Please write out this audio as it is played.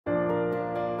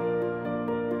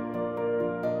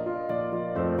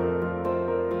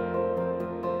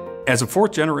As a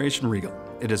fourth-generation Regal,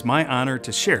 it is my honor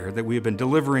to share that we have been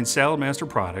delivering Saladmaster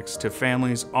products to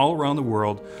families all around the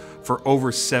world for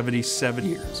over 77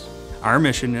 years. Our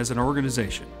mission as an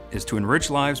organization is to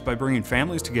enrich lives by bringing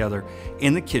families together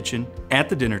in the kitchen, at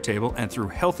the dinner table, and through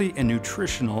healthy and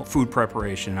nutritional food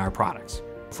preparation in our products.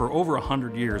 For over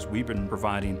 100 years, we've been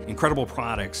providing incredible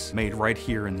products made right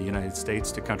here in the United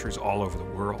States to countries all over the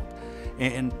world.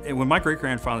 And when my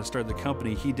great-grandfather started the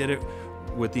company, he did it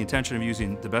with the intention of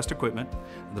using the best equipment,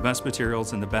 the best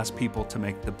materials, and the best people to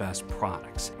make the best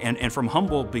products. And from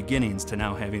humble beginnings to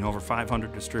now having over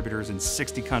 500 distributors in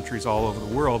 60 countries all over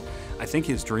the world, I think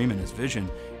his dream and his vision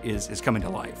is coming to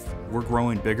life. We're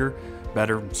growing bigger,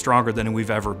 better, stronger than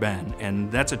we've ever been. And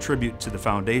that's a tribute to the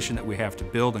foundation that we have to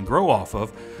build and grow off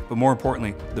of, but more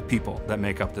importantly, the people that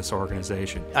make up this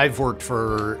organization. I've worked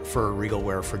for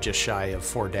Regalware for just shy of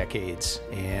 4 decades,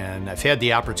 and I've had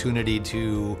the opportunity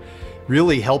to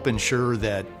really help ensure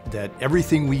that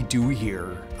everything we do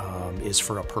here is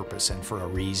for a purpose and for a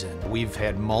reason. We've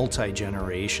had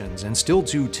multi-generations, and still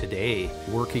do today,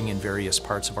 working in various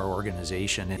parts of our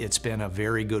organization. It's been a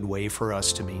very good way for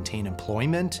us to maintain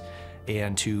employment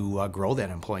and to grow that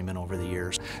employment over the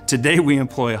years. Today we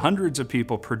employ hundreds of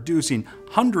people producing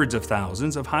hundreds of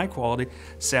thousands of high-quality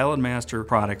Saladmaster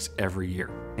products every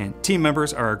year. And team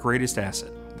members are our greatest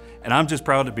asset, and I'm just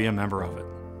proud to be a member of it.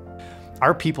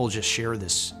 Our people just share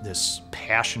this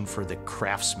passion for the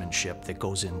craftsmanship that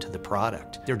goes into the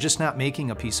product. They're just not making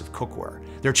a piece of cookware.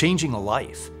 They're changing a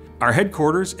life. Our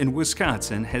headquarters in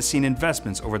Wisconsin has seen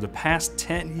investments over the past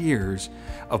 10 years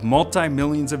of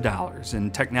multi-millions of dollars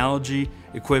in technology,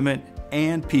 equipment,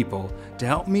 and people to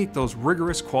help meet those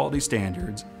rigorous quality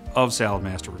standards of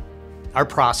Saladmaster. Our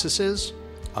processes,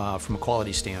 from a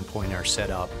quality standpoint, are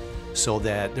set up so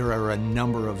that there are a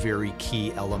number of very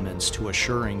key elements to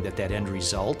assuring that that end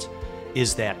result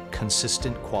is that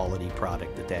consistent quality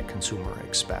product that consumer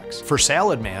expects. For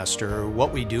Saladmaster,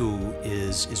 what we do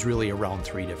is really around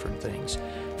 3 different things.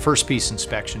 First piece,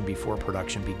 inspection before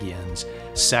production begins.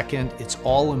 Second, it's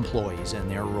all employees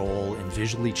and their role in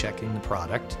visually checking the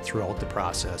product throughout the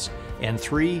process. And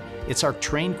 3, it's our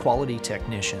trained quality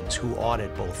technicians who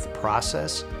audit both the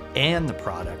process and the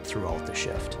product throughout the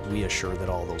shift. We assure that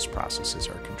all those processes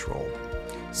are controlled.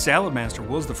 Saladmaster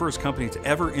was the first company to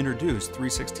ever introduce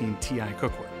 316 Ti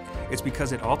cookware. It's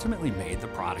because it ultimately made the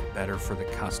product better for the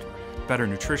customer. Better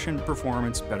nutrition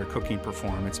performance, better cooking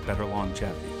performance, better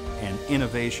longevity. And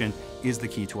innovation is the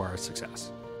key to our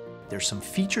success. There's some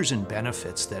features and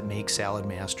benefits that make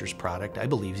Saladmaster's product, I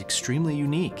believe, extremely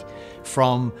unique.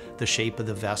 From the shape of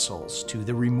the vessels, to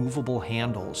the removable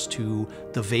handles, to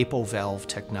the VapoValve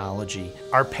technology.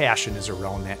 Our passion is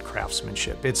around that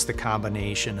craftsmanship. It's the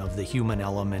combination of the human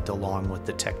element along with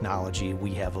the technology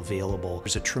we have available.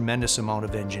 There's a tremendous amount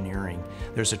of engineering.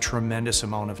 There's a tremendous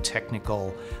amount of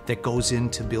technical that goes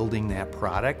into building that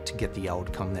product to get the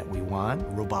outcome that we want.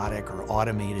 Robotic or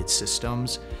automated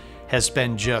systems has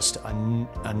been just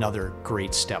another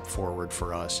great step forward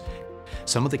for us.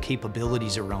 Some of the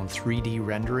capabilities around 3D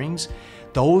renderings,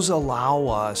 those allow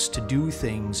us to do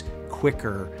things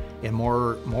quicker and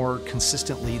more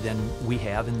consistently than we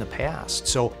have in the past.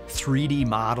 So 3D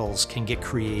models can get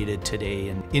created today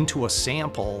and into a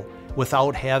sample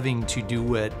without having to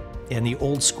do it in the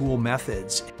old school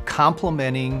methods.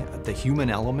 Complementing the human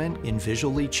element in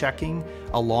visually checking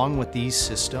along with these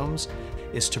systems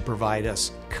is to provide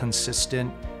us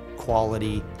consistent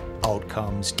quality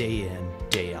outcomes day in,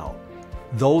 day out.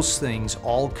 Those things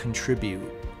all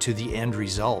contribute to the end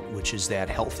result, which is that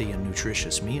healthy and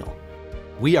nutritious meal.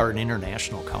 We are an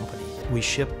international company. We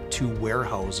ship to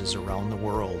warehouses around the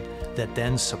world that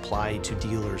then supply to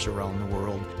dealers around the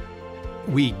world.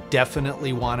 We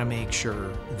definitely want to make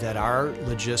sure that our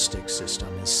logistics system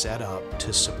is set up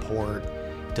to support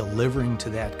delivering to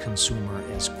that consumer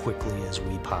as quickly as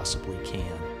we possibly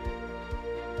can.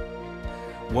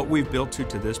 What we've built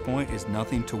to this point is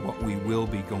nothing to what we will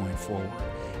be going forward.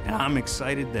 And I'm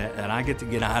excited that I get to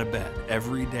get out of bed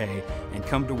every day and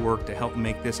come to work to help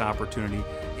make this opportunity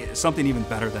something even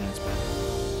better than it's been.